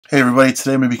Hey everybody,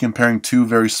 today I'm going to be comparing two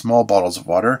very small bottles of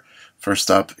water.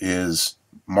 First up is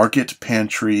Market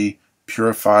Pantry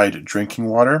Purified Drinking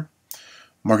Water.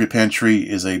 Market Pantry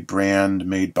is a brand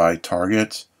made by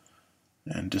Target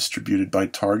and distributed by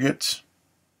Target.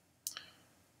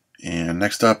 And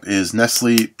next up is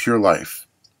Nestle Pure Life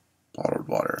bottled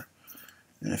water.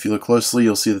 And if you look closely,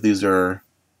 you'll see that these are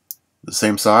the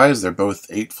same size. They're both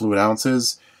 8 fluid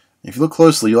ounces. And if you look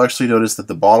closely, you'll actually notice that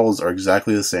the bottles are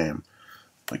exactly the same.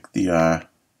 Like the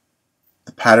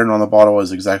pattern on the bottle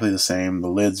is exactly the same. The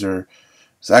lids are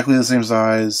exactly the same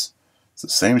size. It's the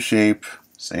same shape,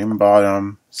 same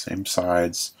bottom, same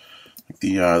sides. Like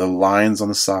the lines on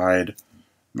the side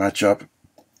match up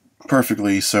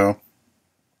perfectly. So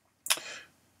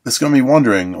it's gonna be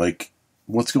wondering, like,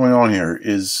 what's going on here?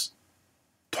 Is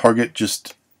Target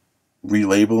just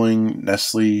relabeling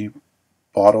Nestle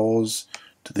bottles?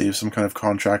 Do they have some kind of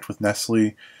contract with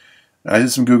Nestle? And I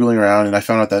did some Googling around and I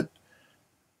found out that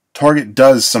Target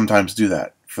does sometimes do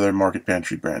that for their Market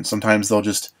Pantry brand. Sometimes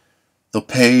they'll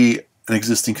pay an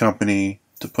existing company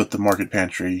to put the Market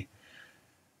Pantry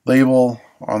label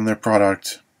on their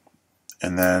product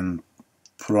and then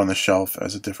put it on the shelf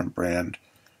as a different brand,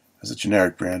 as a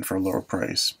generic brand for a lower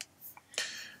price.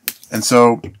 And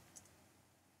so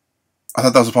I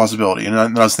thought that was a possibility. And I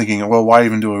was thinking, well, why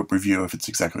even do a review if it's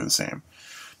exactly the same?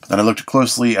 But then I looked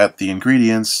closely at the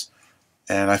ingredients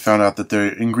and I found out that their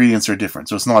ingredients are different,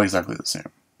 so it's not exactly the same.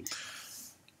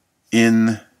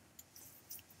 In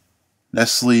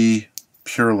Nestle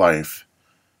Pure Life,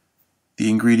 the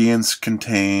ingredients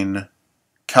contain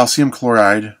calcium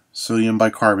chloride, sodium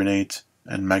bicarbonate,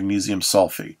 and magnesium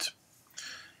sulfate.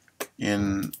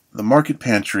 In the Market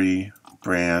Pantry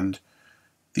brand,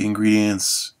 the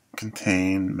ingredients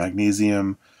contain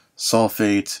magnesium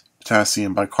sulfate,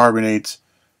 potassium bicarbonate,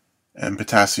 and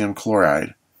potassium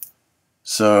chloride.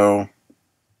 So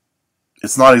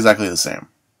it's not exactly the same.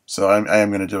 So I am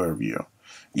going to do a review.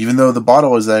 Even though the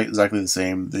bottle is exactly the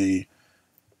same, the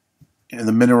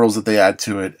minerals that they add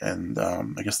to it and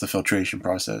I guess the filtration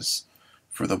process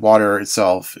for the water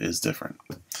itself is different.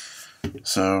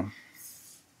 So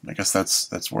I guess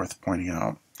that's worth pointing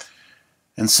out.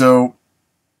 And so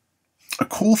a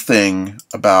cool thing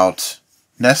about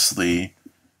Nestle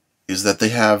is that they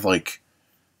have like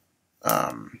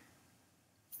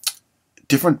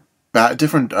different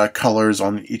colors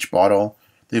on each bottle.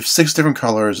 They have 6 different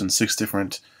colors and 6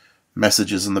 different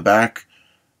messages in the back.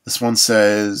 This one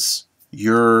says,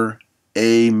 "You're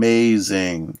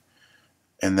amazing,"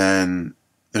 and then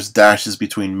there's dashes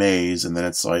between maze, and then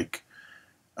it's like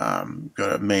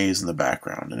got a maze in the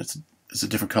background, and it's a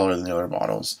different color than the other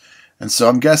bottles. And so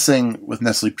I'm guessing with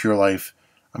Nestle Pure Life,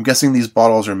 I'm guessing these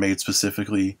bottles are made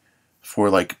specifically for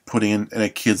like putting in a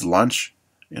kid's lunch,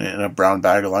 in a brown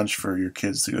bag of lunch for your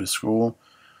kids to go to school,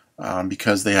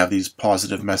 because they have these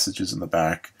positive messages in the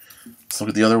back. Let's look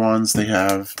at the other ones. They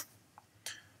have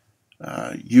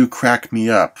 "You crack me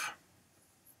up,"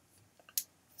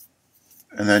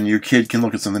 and then your kid can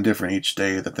look at something different each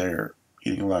day that they're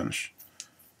eating lunch.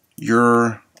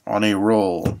 "You're on a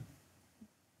roll."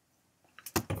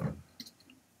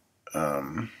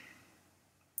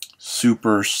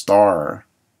 Superstar.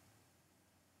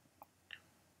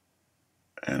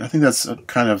 And I think that's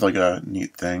kind of like a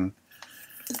neat thing.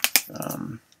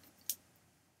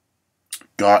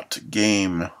 Got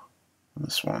game,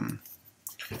 this one.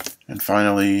 And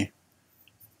finally,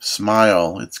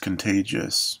 smile, it's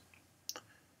contagious.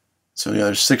 So yeah,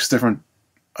 there's 6 different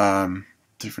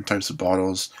types of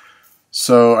bottles.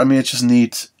 So I mean, it's just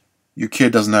neat. Your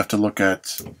kid doesn't have to look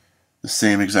at the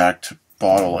same exact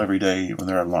bottle every day when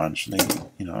they're at lunch, and they,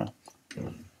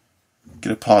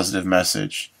 get a positive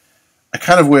message. I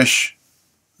kind of wish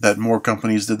that more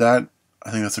companies did that.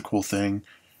 I think that's a cool thing.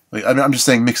 Like, I mean, I'm just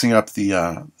saying, mixing up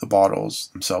the bottles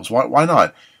themselves. Why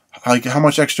not? Like, how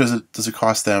much extra does it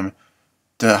cost them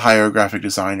to hire a graphic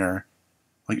designer?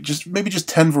 Like, maybe just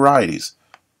 10 varieties.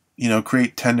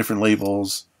 Create 10 different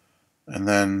labels, and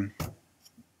then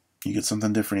you get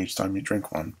something different each time you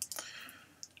drink one.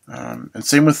 And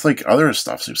same with like other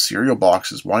stuff. So cereal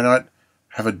boxes. Why not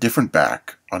have a different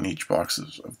back on each box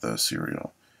of the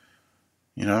cereal?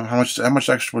 How much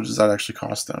extra does that actually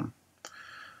cost them?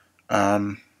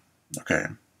 Okay,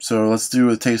 so let's do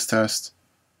a taste test.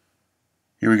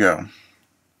 Here we go.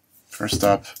 First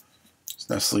up, it's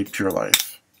Nestle Pure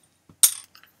Life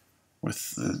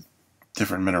with the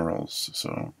different minerals.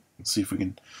 So let's see if we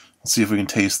can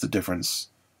taste the difference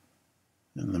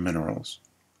in the minerals.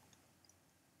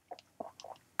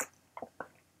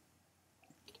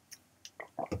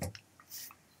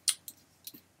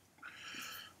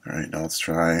 All right, now let's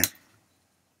try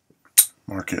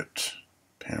Market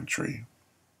Pantry.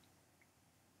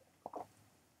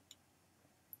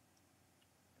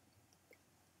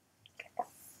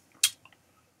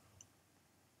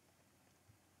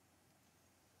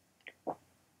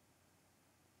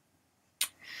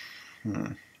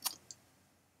 Hmm.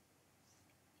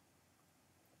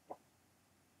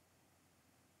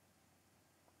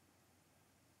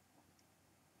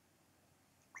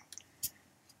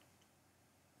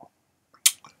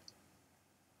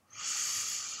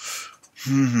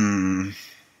 Hmm.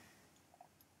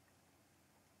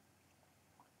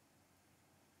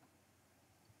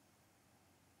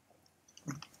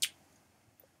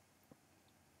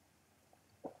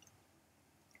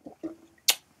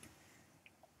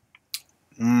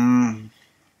 Mm.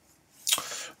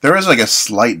 There is like a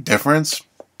slight difference,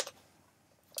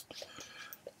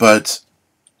 but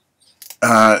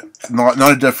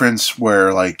not a difference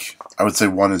where like I would say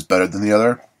one is better than the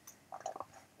other.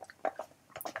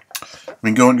 I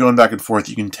mean, going back and forth,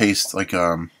 you can taste like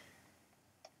I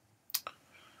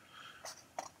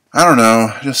don't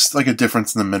know, just like a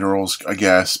difference in the minerals, I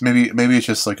guess. Maybe it's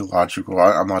just psychological.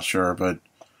 I'm not sure,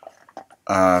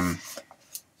 um,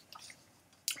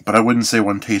 but I wouldn't say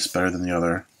one tastes better than the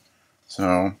other.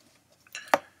 So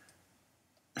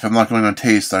if I'm not going on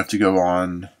taste, I have to go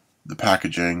on the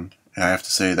packaging, and I have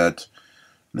to say that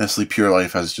Nestle Pure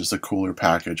Life has just a cooler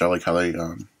package. I like how they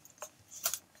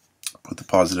put the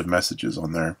positive messages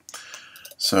on there.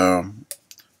 So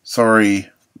sorry,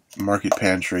 Market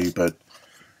Pantry, but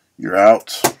you're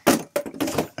out,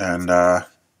 and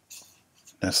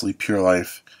Nestle Pure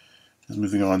Life is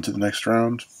moving on to the next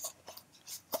round.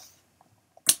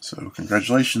 So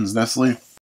congratulations, Nestle.